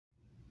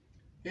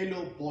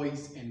Hello,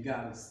 boys and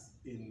girls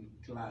in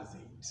class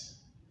 8.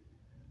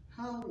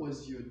 How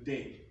was your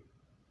day?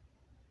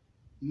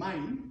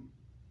 Mine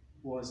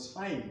was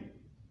fine.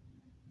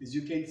 As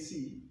you can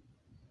see,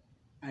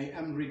 I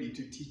am ready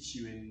to teach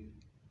you and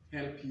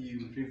help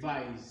you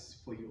revise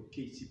for your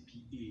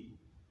Kcpe.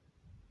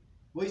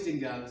 Boys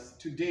and girls,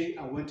 today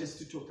I want us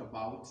to talk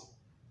about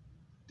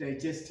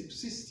digestive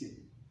system.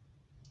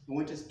 I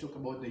want us to talk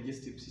about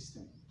digestive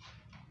system.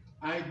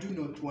 I do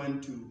not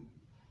want to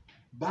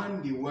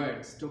ban the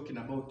words talking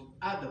about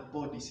other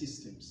body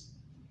systems.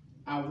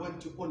 I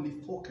want to only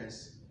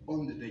focus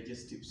on the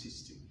digestive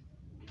system.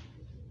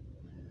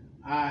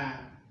 I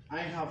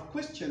have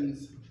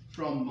questions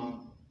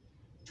from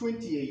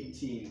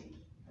 2018,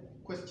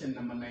 question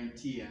number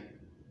 19,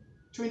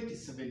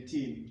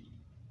 2017,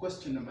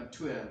 question number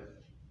 12,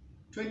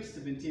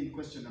 2017,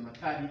 question number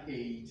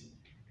 38,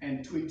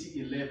 and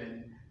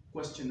 2011,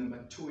 question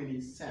number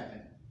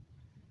 27.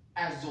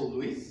 As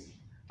always,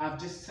 I've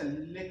just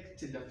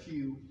selected a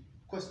few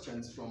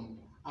questions from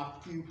a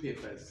few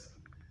papers.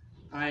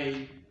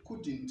 I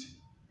couldn't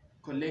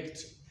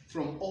collect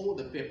from all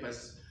the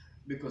papers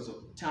because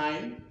of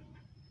time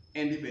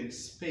and even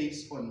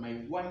space on my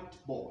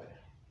whiteboard.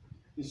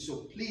 And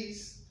so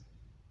please,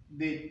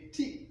 the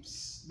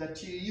tips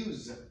that you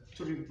use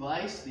to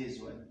revise this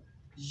one,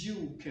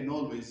 you can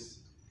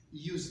always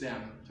use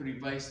them to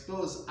revise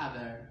those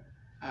other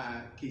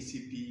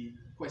Kcpe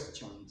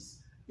questions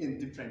in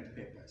different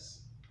papers.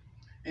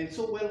 And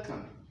so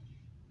welcome.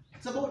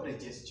 It's about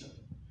digestion.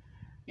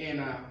 And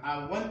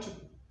I want to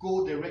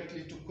go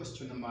directly to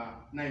question number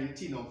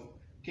 19 of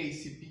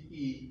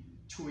Kcpe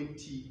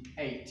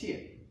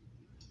 2018.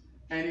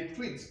 And it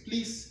reads,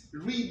 please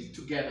read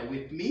together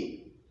with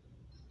me.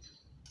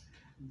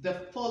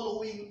 The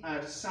following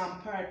are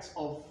some parts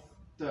of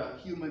the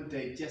human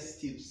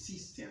digestive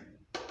system: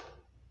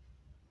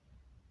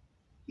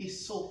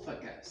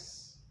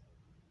 esophagus,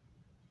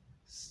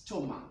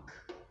 stomach,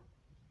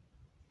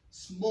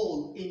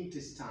 small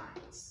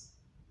intestines,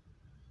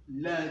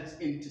 large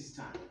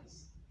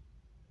intestines.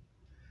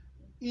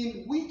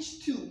 In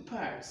which two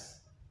parts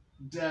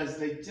does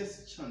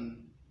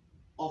digestion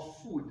of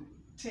food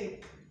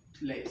take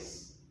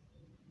place?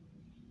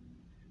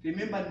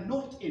 Remember,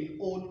 not in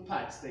all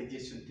parts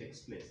digestion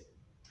takes place.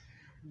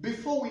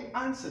 Before we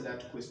answer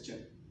that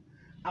question,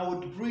 I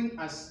would bring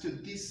us to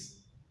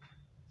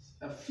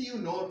a few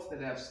notes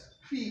that I've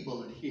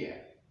scribbled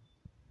here.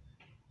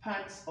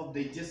 Parts of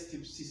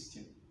digestive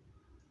system.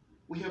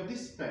 We have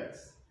these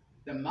parts: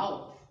 the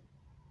mouth,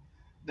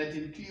 that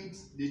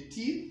includes the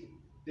teeth,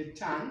 the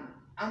tongue,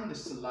 and the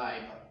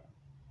saliva.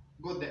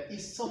 Got the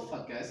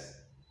esophagus,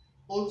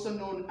 also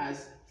known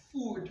as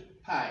food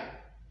pipe,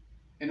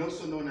 and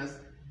also known as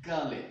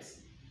gullet.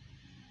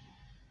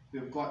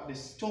 We've got the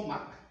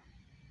stomach,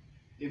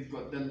 we've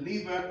got the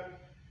liver,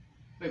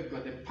 we've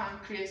got the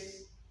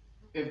pancreas,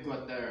 we've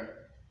got the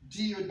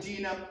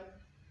duodenum,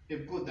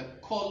 we've got the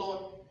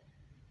colon,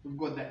 we've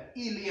got the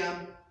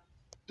ileum,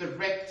 the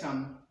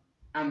rectum,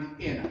 and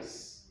the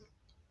anus.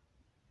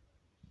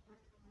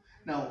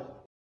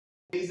 Now,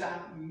 there is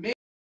a main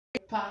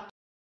part of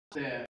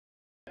the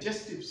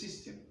digestive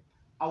system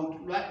I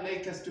would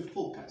like us to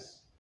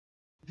focus: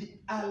 the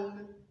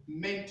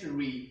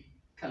alimentary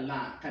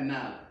canal,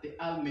 the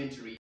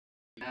alimentary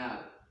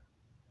canal.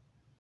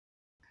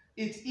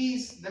 It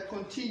is the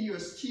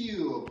continuous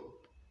tube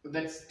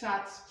that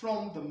starts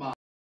from the mouth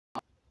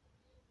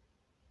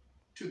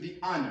to the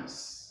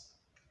anus.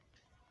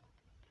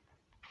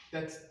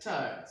 That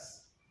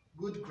starts,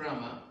 good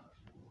grammar,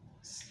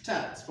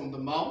 starts from the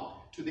mouth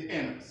to the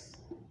anus.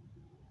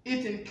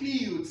 It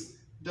includes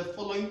the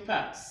following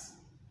parts: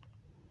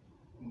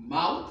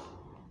 mouth,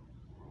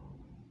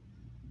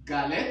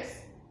 gullet,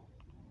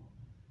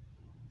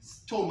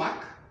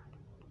 stomach,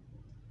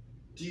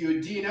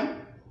 duodenum,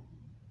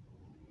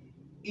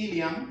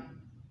 ileum,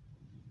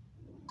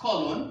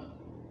 colon,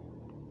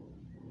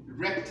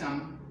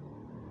 rectum,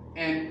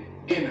 and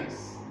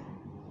anus.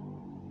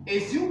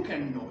 As you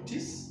can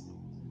notice,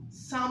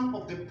 some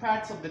of the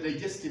parts of the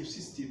digestive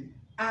system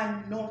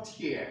are not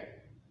here.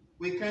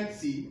 We can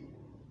see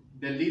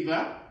the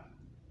liver,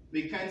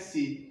 we can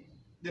see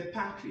the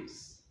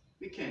pancreas.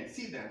 We can't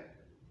see them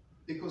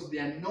because they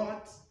are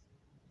not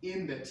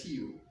in the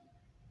tube.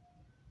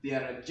 They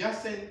are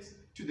adjacent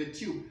to the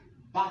tube,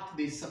 but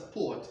they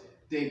support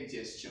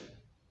digestion.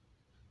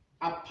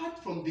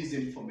 Apart from this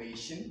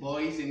information,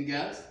 boys and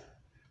girls,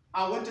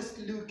 I want us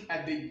to look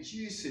at the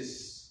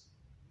juices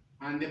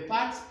and the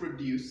parts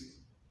produced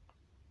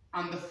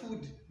and the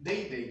food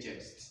they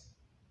digest.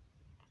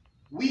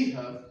 We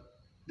have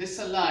the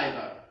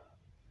saliva.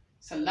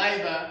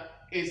 Saliva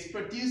is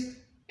produced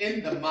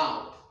in the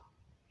mouth,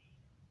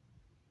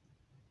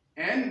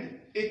 and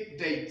it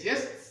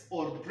digests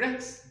or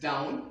breaks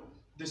down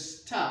the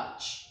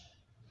starch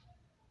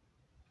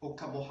or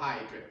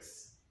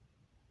carbohydrates.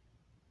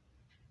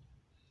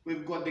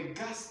 We've got the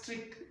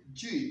gastric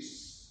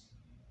juice,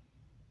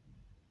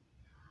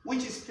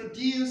 which is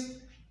produced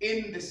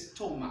in the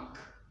stomach,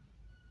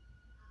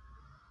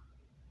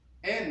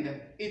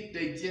 and it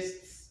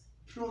digests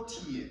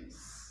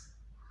proteins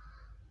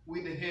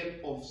with the help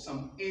of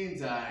some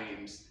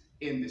enzymes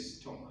in the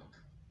stomach.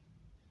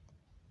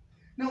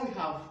 Now we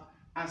have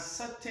a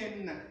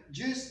certain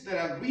juice that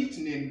are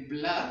written in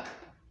black.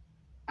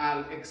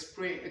 I'll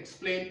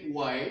explain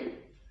why.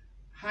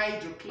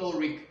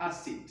 Hydrochloric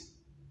acid.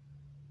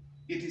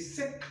 It is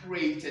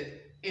secreted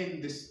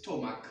in the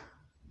stomach.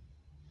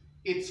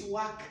 Its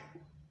work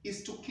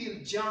is to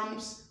kill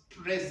germs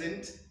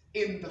present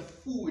in the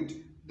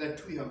food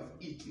that we have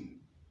eaten.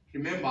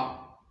 Remember,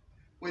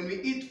 when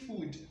we eat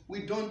food,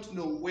 we don't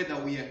know whether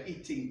we are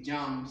eating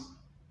germs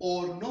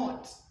or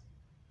not.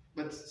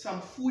 But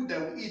some food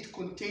that we eat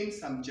contains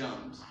some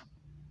germs.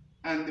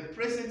 And the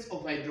presence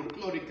of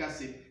hydrochloric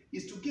acid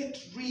is to get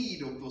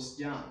rid of those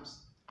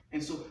germs.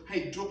 And so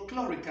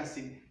hydrochloric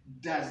acid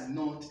does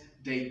not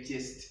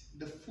digest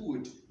the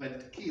food, but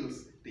it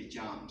kills the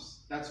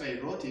germs. That's why I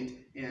wrote it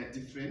in a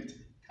different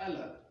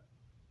color.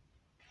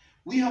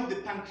 We have the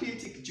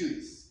pancreatic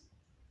juice.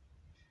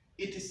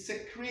 It is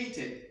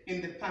secreted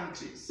in the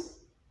pancreas.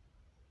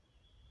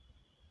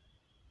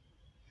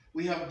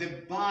 We have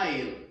the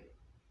bile,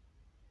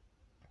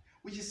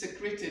 which is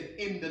secreted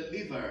in the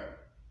liver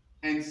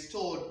and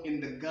stored in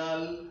the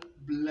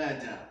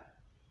gallbladder.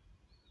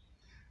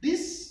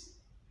 This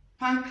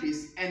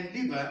pancreas and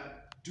liver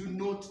do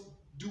not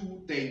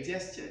do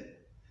digestion,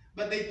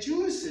 but the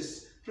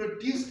juices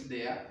produced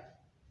there,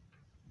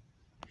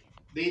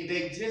 they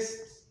digest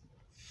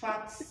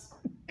fats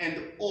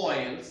and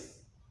oils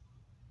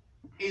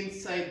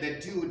inside the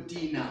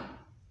duodenum.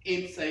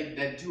 Inside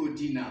the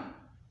duodenum.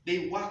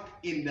 They work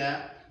in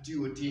the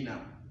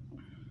duodenum.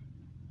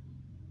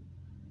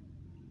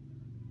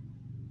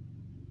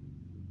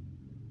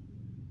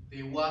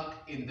 They work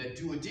in the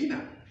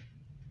duodenum.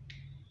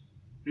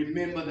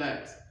 Remember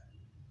that.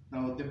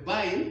 Now the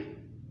bile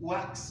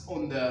works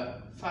on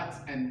the fats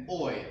and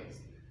oils.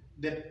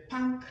 The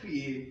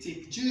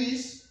pancreatic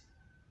juice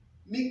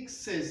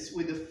mixes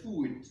with the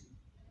food.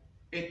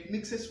 It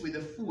mixes with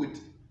the food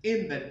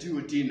in the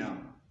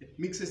duodenum. It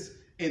mixes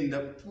in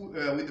the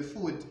with the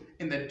food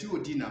in the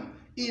duodenum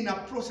in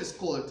a process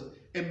called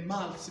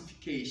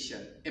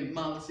emulsification.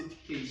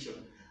 Emulsification.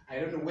 I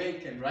don't know where you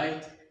can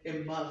write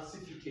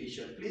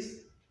emulsification,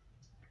 please.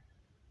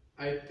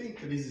 I think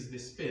this is the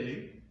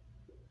spelling.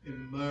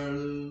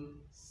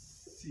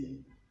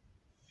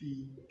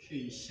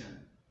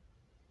 Emulsification.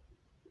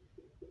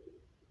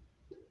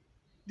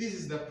 This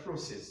is the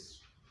process.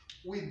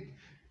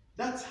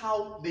 That's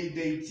how they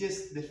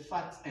digest the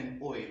fat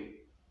and oil.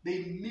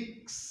 They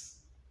mix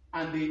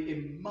and they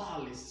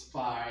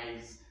emulsify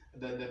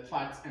the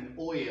fats and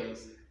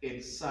oils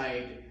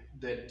inside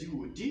the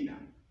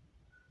duodenum.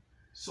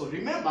 So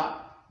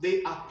remember,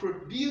 they are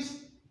produced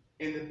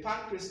in the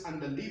pancreas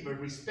and the liver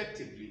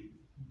respectively,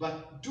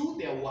 but do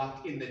their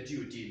work in the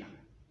duodenum.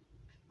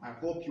 I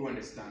hope you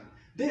understand.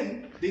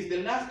 Then there's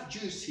the last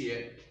juice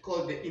here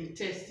called the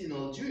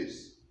intestinal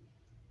juice.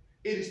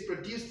 It is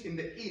produced in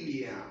the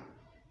ileum.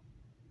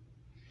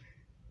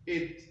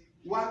 It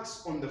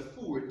works on the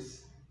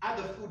foods,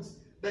 other foods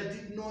that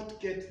did not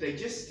get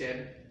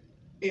digested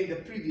in the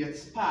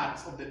previous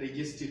parts of the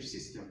digestive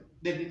system.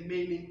 The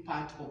remaining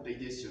part of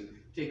digestion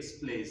takes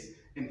place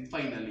and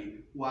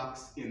finally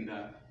works in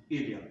the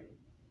ileum.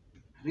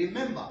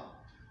 Remember,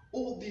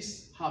 all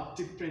these have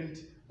different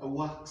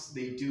works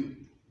they do.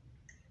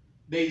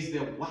 There is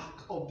the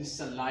work of the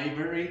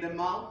saliva in the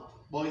mouth.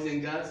 Boys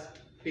and girls,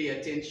 pay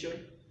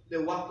attention.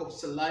 The work of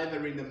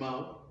saliva in the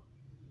mouth.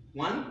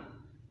 One,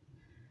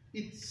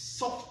 it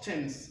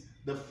softens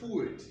the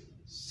food.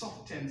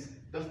 Softens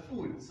the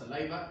food.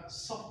 Saliva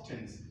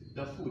softens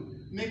the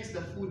food. Makes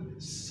the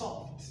food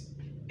soft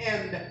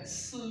and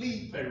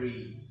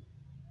slippery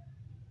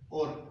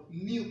or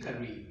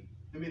mucary.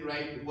 Let me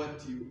write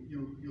what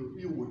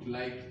you would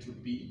like to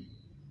be.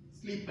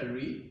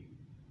 Slippery.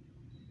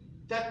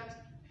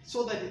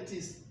 So that it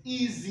is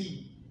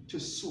easy to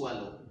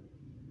swallow.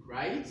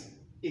 Right?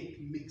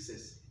 It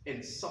mixes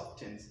and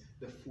softens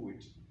the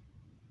food.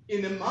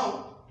 In the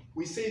mouth,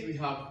 we said we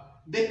have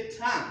the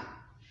tongue.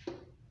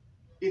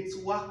 Its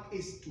work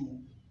is to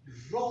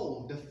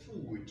roll the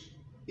food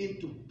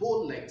into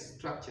ball-like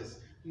structures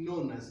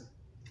known as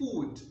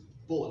food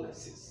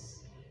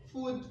boluses.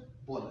 Food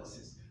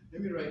boluses.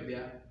 Let me write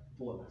there,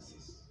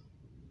 boluses.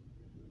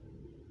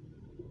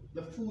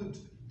 The food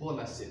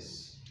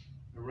boluses.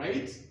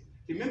 Alright?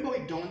 Remember, we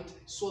don't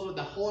swallow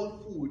the whole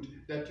food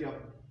that you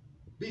have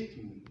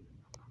bitten,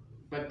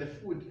 but the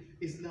food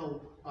is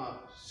now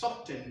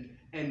softened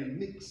and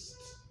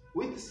mixed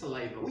with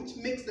saliva, which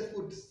makes the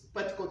food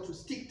particle to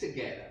stick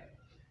together,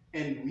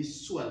 and we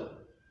swallow.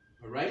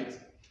 Alright?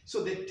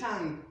 So the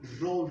tongue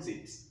rolls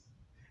it.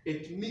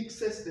 It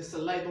mixes the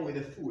saliva with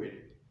the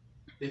food.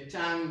 The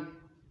tongue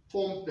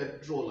forms the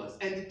rollers,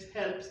 and it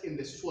helps in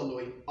the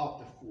swallowing of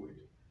the food.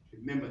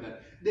 Remember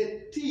that.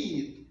 The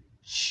teeth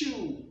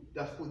chew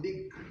the food,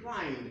 they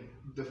grind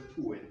the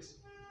food.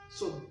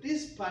 So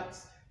these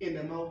parts in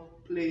the mouth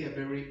play a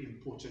very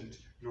important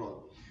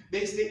role.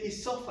 There's the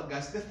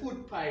esophagus, the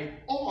food pipe,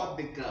 or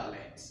the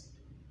gullet.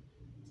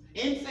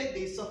 Inside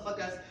the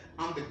esophagus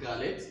and the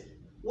gullet,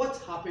 what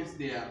happens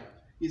there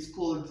is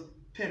called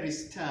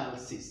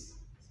peristalsis.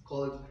 It's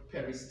called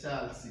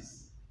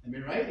peristalsis. Let me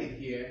write it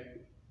here.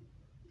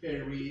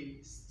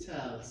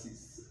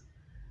 Peristalsis.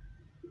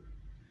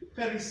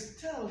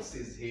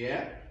 Peristalsis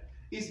here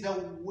is the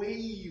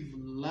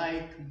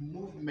wave-like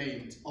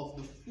movement of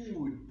the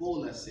food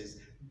boluses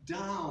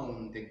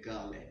down the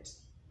gullet.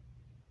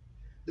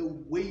 The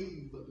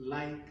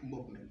wave-like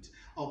movement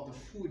of the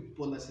food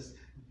boluses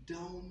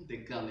down the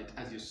gullet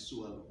as you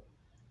swallow.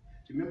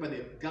 Remember,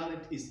 the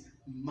gullet is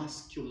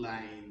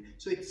masculine,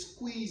 so it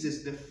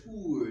squeezes the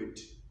food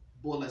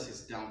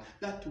boluses down.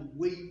 That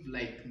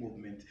wave-like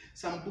movement.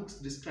 Some books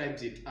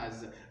describes it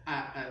as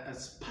a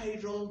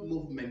spiral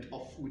movement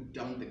of food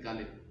down the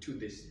gullet to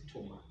the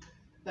stomach.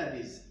 That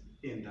is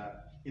in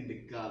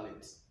the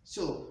gullet.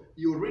 So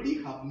you already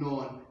have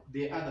known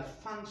the other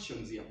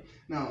functions here.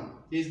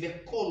 Now there's the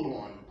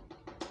colon.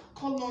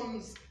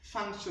 Colon's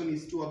function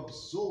is to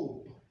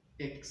absorb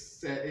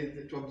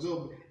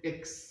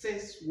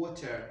excess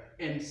water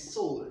and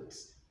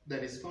salts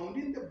that is found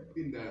in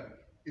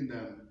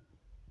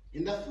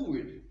the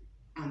food,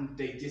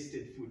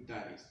 undigested food,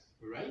 that is,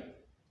 right?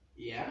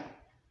 Yeah.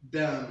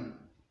 The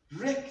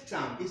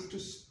rectum is to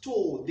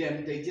store the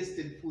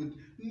undigested food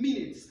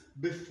minutes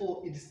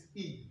before it is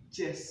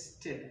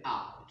ingested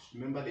out.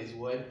 Remember this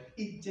word,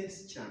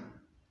 ingestion.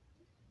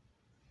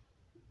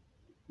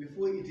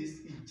 Before it is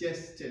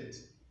ingested,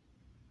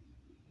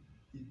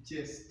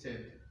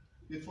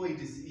 before it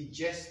is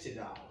ingested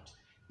out.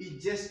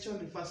 Ingestion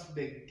refers to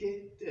the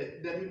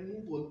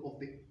removal of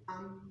the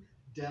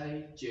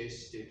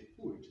undigested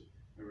food,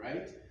 all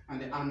right?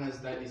 And the anus,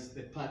 that is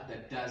the part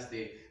that does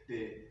the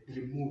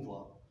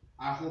removal.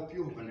 I hope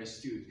you have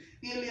understood.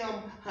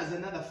 Ileum has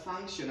another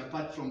function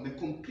apart from the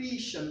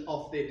completion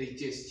of the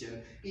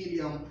digestion.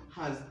 Ileum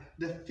has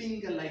the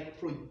finger-like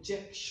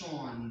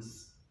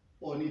projections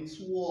on its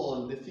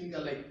wall, the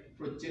finger-like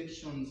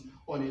projections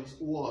on its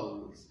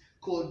walls,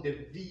 called the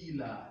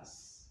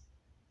velas.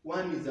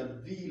 One is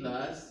a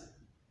velas,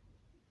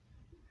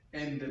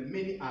 and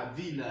many are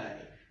villi.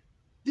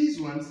 These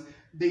ones,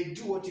 they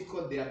do what you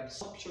call the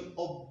absorption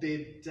of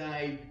the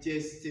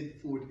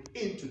digested food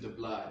into the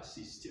blood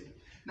system.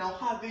 Now,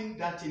 having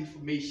that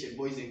information,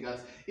 boys and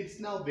girls, it's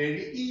now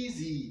very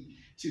easy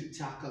to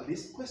tackle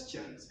these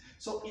questions.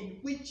 So in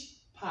which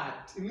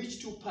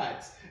two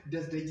parts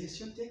does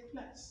digestion take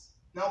place?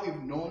 Now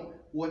we've known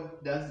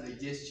what does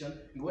digestion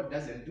and what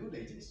doesn't do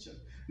digestion.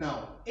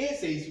 Now, A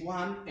says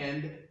 1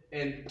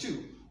 and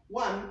 2.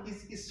 1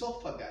 is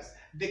esophagus,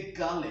 the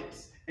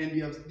gullet, and we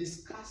have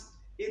discussed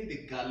in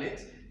the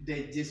gullet,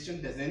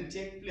 digestion doesn't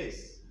take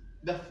place.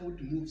 The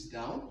food moves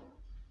down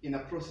in a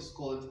process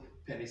called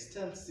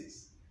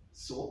peristalsis.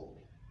 So,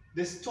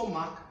 the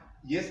stomach,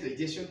 yes,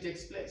 digestion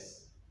takes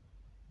place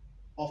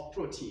of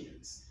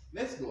proteins.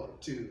 Let's go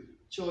to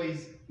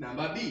choice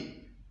number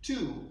B.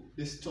 2,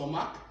 the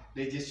stomach,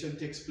 digestion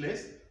takes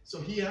place. So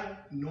here,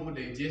 no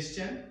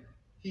digestion.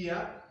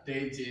 Here,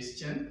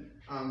 digestion.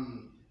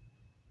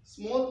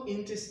 Small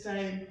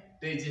intestine,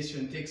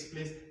 digestion takes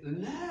place.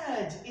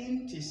 Large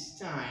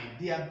intestine,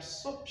 the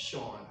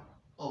absorption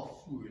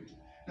of food.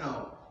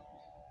 Now,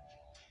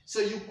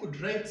 so you could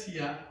write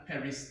here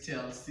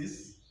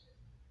peristalsis.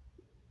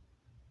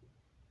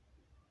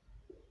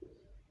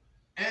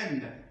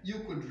 And you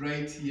could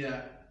write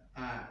here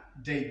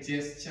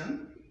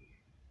digestion.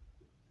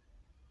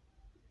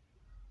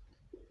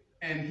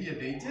 And here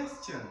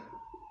digestion.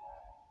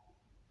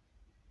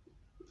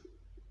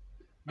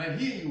 But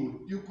here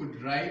you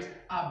could write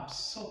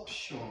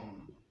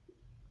absorption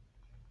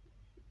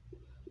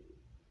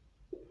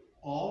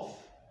of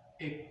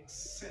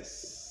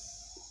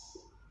excess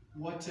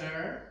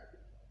water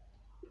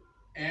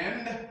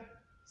and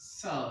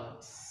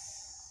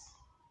salts.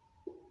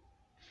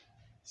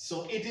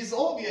 So it is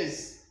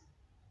obvious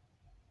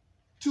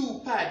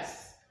 2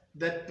 parts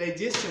that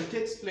digestion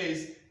takes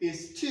place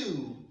is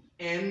 2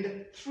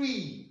 and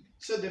 3.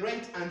 So the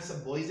right answer,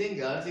 boys and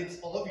girls, it's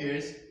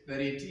obvious that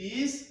it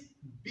is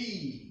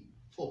B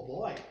for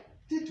boy.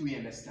 Did we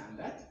understand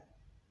that?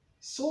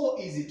 So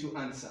easy to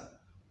answer.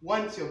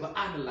 Once you've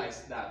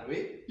analyzed that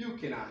way, you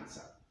can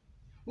answer.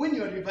 When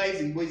you're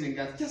revising, boys and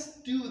girls,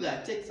 just do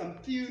that. Take some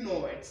few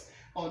notes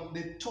on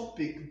the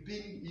topic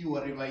being you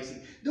are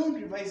revising. Don't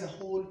revise a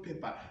whole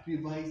paper.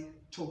 Revise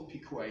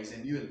topic-wise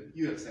and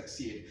you'll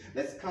succeed.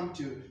 Let's come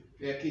to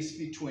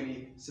Kcpe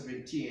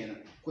 2017,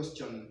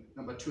 question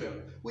number 12.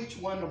 Which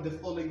one of the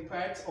following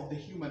parts of the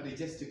human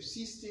digestive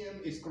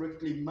system is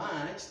correctly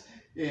matched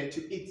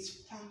to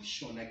its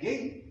function?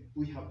 Again,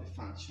 we have the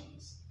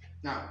functions.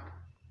 Now,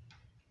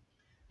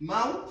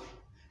 mouth,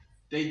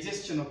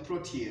 digestion of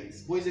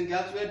proteins. Boys and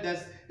girls, where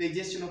does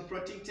digestion of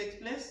protein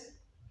take place?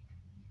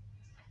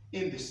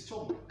 In the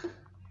stomach.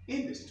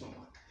 In the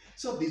stomach.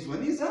 So this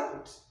one is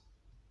out.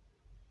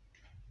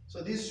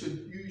 So this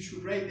you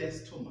should write the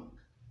stomach.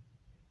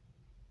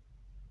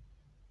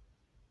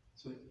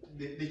 So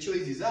the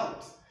choice is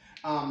out.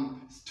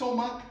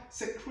 Stomach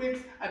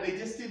secretes a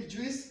digestive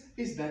juice.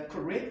 Is that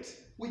correct?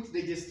 Which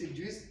digestive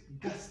juice?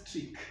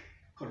 Gastric.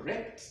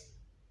 Correct.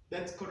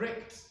 That's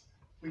correct.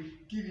 We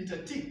give it a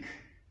tick.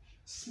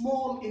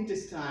 Small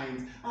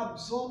intestines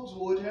absorbs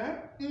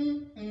water.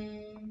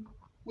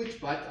 Which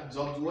part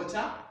absorbs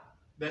water?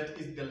 That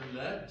is the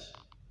large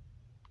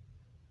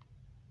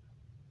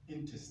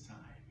intestine.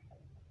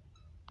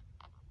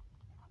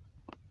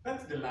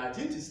 That's the large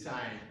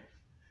intestine.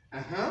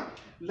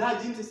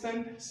 Large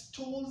intestine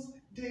stores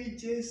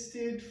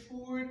digested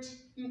food.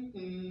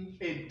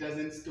 It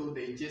doesn't store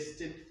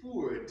digested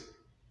food.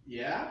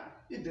 Yeah,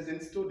 it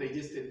doesn't store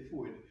digested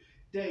food.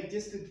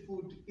 Digested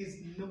food is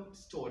not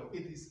stored,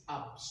 it is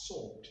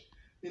absorbed.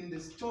 In the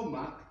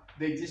stomach,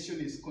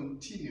 digestion is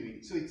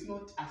continuing, so it's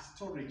not a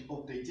storage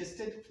of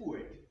digested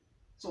food.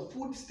 So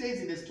food stays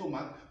in the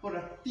stomach for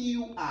a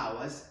few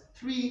hours,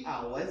 3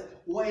 hours,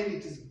 while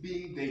it is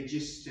being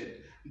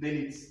digested. Then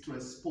it's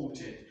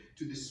transported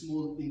to the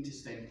small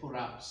intestine for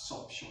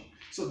absorption.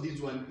 So this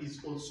one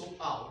is also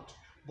out.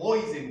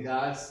 Boys and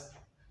girls,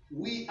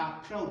 we are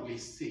proudly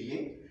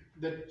saying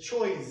the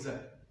choice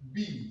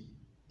B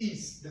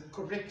is the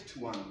correct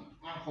one.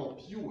 I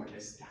hope you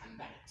understand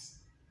that.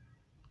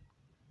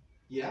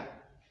 Yeah?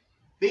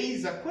 There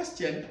is a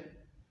question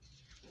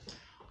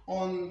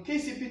on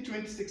Kcpe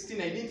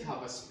 2016. I didn't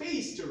have a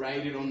space to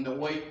write it on the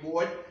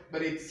whiteboard,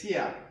 but it's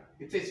here.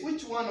 It says,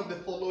 which one of the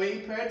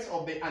following parts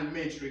of the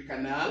alimentary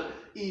canal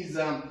is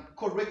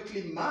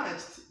correctly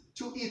matched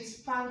to its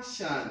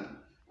function?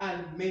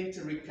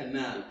 Alimentary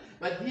canal.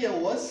 But here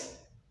was,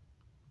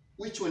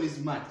 which one is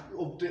matched?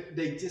 Of the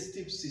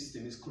digestive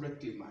system is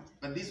correctly matched.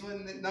 But this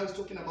one now is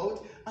talking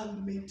about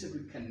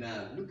alimentary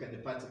canal. Look at the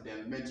parts of the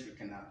alimentary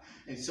canal.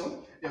 And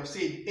so they have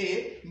said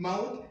A,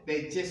 mouth,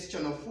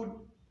 digestion of food.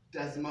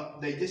 Does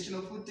digestion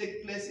of food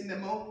take place in the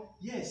mouth?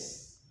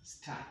 Yes,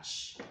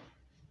 starch.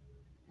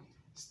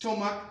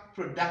 Stomach,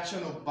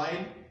 production of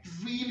bile.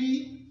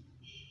 Really?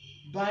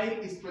 Bile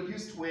is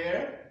produced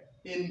where?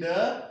 In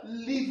the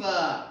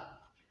liver,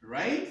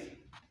 right?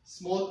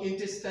 Small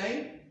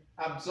intestine,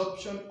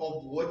 absorption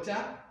of water.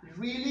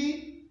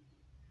 Really?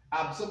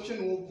 Absorption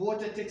of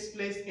water takes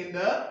place in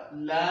the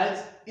large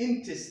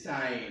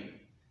intestine.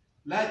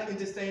 Large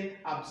intestine,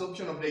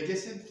 absorption of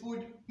digested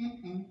food.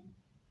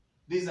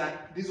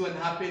 This one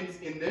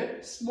happens in the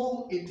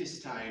small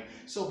intestine.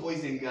 So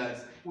boys and girls,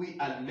 we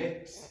are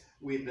left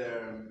with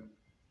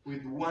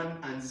one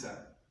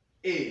answer.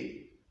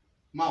 A,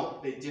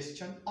 mouth,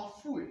 digestion of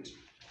food.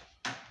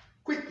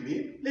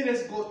 Quickly, let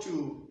us go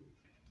to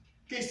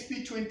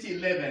Kcpe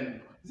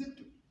 2011. Is it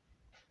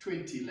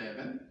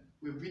 2011?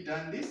 Have we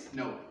done this?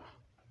 No.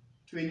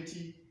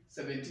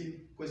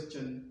 2017,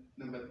 question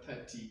number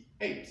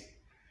 38.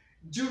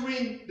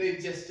 During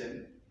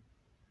digestion,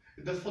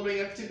 the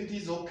following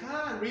activities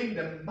occur in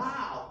the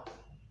mouth.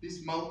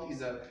 This mouth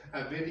is a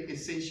very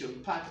essential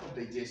part of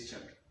digestion.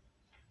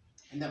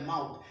 In the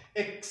mouth,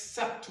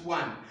 except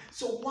one.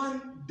 So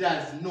one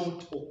does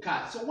not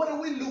occur. So what are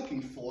we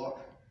looking for?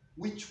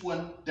 Which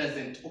one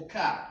doesn't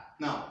occur?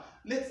 Now,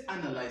 let's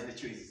analyze the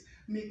choices.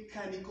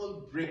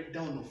 Mechanical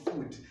breakdown of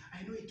food.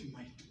 I know it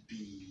might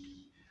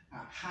be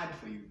hard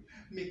for you.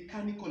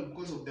 Mechanical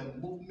because of the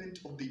movement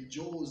of the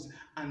jaws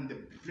and the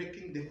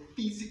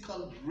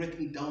physical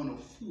breaking down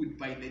of food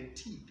by the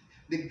teeth,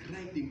 the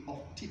grinding of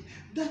teeth.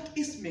 That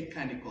is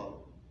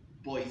mechanical,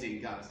 boys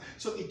and girls.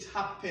 So it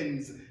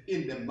happens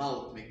in the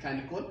mouth.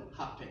 Mechanical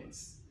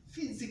happens.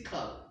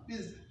 Physical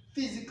is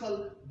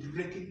physical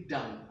breaking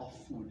down of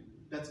food.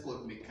 That's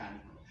called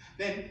mechanical.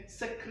 Then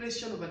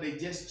secretion of a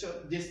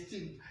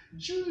digestive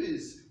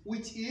juice,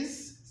 which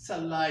is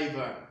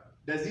saliva.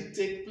 Does it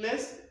take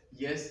place?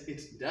 Yes,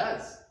 it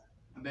does.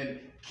 And then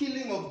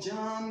killing of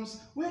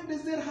germs. Where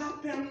does it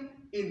happen?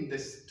 In the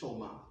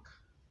stomach.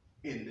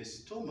 In the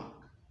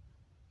stomach.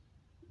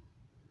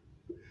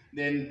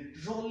 Then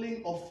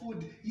rolling of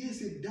food.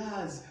 Yes, it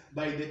does.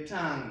 By the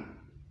tongue.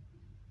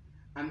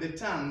 And the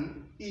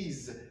tongue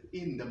is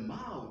in the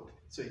mouth.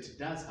 So it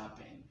does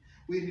happen.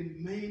 We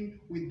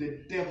remain with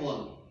the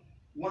devil.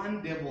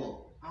 One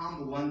devil.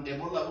 One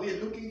devil that we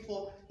are looking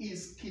for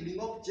is killing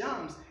of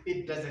germs.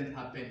 It doesn't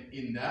happen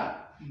in the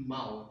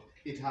mouth.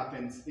 It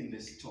happens in the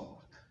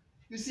stomach.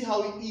 You see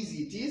how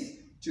easy it is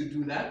to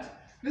do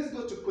that? Let's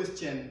go to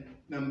question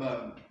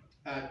number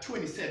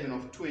 27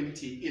 of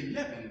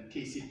 2011,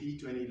 Kcpe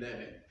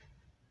 2011.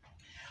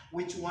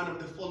 Which one of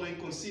the following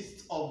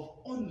consists of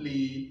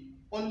only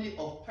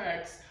of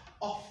parts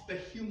of the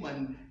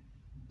human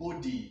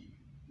body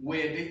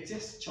where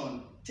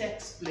digestion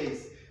takes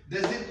place?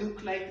 Does it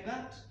look like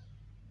that?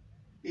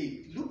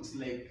 It looks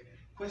like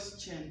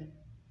question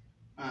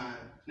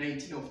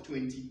 19 of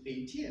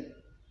 2018.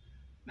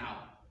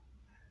 Now,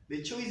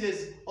 the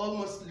choices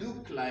almost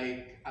look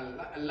like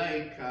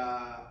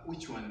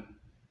which one?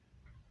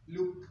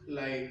 Look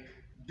like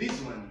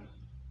this one.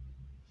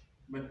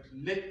 But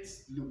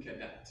let's look at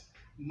that.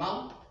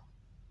 Mouth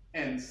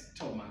and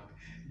stomach.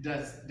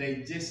 Does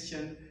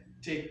digestion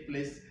take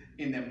place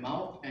in the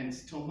mouth and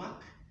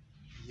stomach?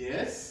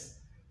 Yes.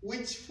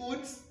 Which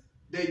foods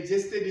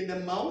digested in the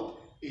mouth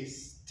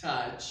is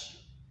starch.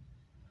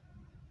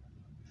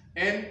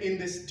 And in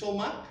the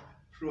stomach,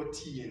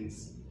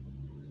 proteins.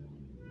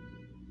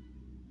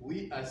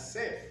 we are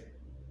safe.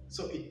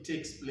 So it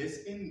takes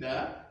place in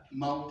the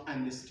mouth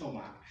and the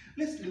stomach.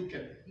 Let's look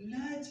at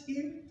large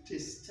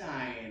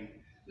intestine.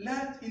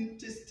 Large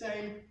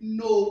intestine,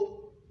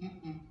 no.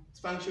 Its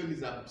function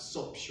is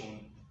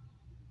absorption.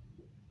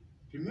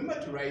 Remember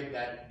to write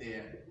that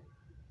there.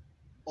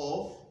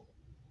 Of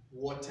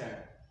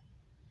water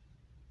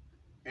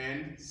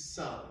and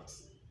salt.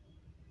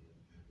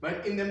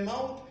 But in the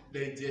mouth,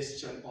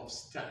 digestion of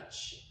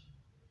starch.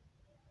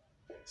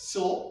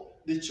 So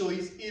the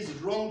choice is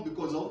wrong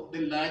because of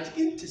the large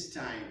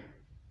intestine.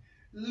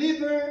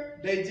 Liver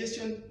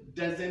digestion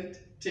doesn't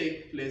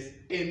take place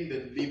in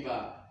the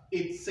liver.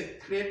 It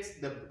secretes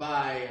the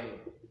bile.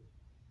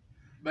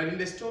 But in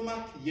the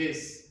stomach,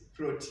 yes,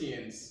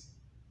 proteins.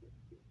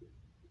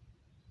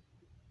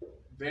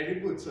 Very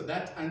good. So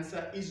that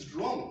answer is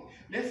wrong.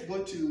 Let's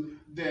go to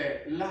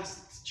the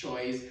last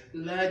choice,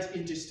 large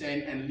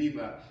intestine and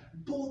liver.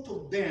 Both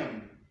of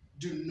them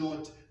do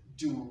not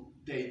do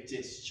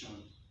digestion.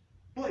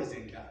 Boys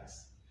and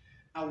girls,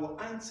 our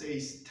answer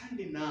is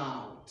standing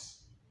out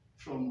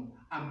from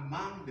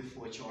among the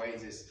four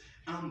choices,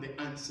 and the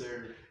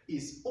answer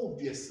is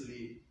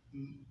obviously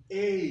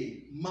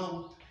A,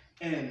 mouth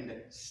and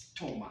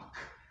stomach.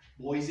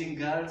 Boys and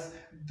girls,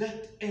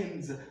 that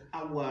ends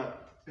our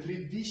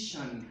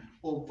revision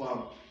of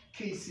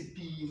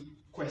Kcpe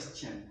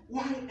question.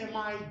 Why am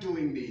I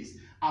doing this?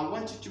 I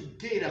want you to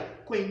get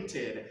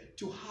acquainted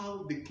to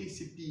how the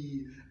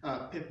Kcpe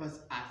papers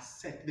are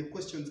set, the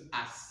questions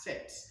are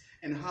set,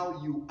 and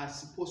how you are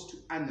supposed to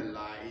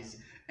analyze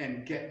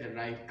and get the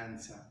right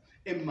answer.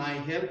 Am I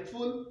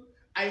helpful?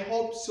 I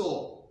hope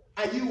so.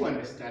 Are you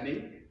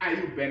understanding? Are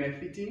you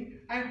benefiting?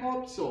 I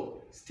hope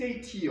so. Stay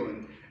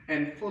tuned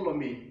and follow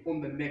me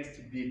on the next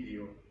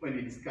video when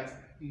we discuss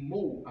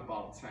more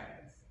about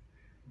science.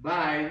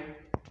 Bye.